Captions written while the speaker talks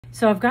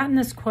So I've gotten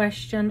this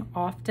question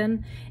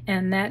often,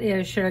 and that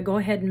is, should I go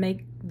ahead and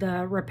make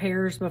the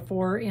repairs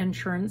before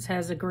insurance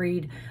has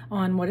agreed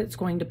on what it's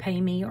going to pay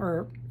me,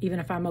 or even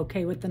if I'm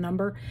okay with the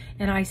number?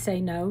 And I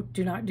say no,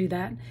 do not do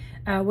that.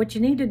 What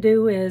you need to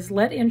do is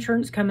let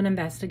insurance come and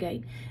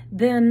investigate.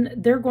 Then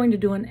they're going to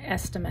do an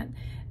estimate.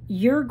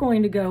 You're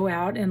going to go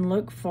out and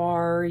look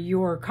for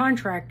your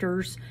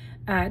contractors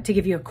to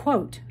give you a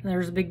quote.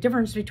 There's a big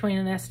difference between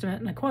an estimate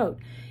and a quote.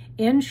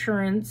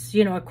 Insurance,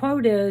 a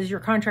quote is your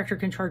contractor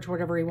can charge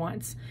whatever he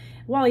wants.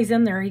 While he's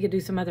in there, he could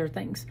do some other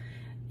things.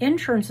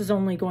 Insurance is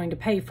only going to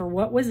pay for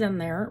what was in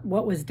there,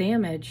 what was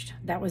damaged,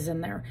 that was in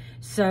there.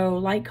 So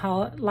like,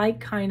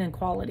 kind, and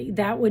quality.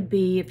 That would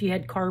be if you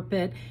had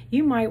carpet,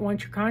 you might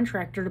want your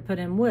contractor to put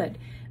in wood.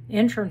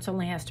 Insurance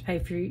only has to pay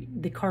for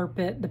the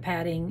carpet, the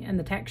padding, and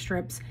the tack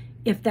strips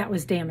if that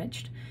was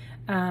damaged.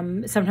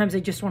 Sometimes they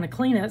just want to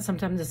clean it.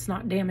 Sometimes it's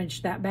not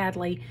damaged that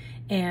badly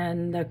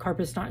and the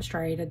carpet's not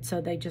striated,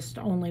 so they just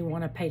only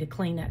want to pay to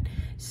clean it.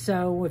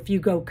 So if you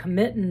go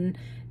committing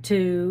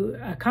to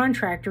a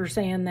contractor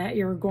saying that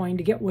you're going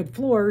to get wood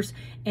floors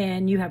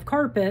and you have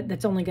carpet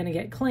that's only going to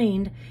get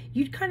cleaned,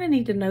 you kind of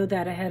need to know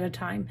that ahead of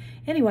time.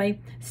 Anyway,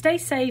 stay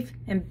safe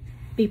and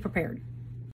be prepared.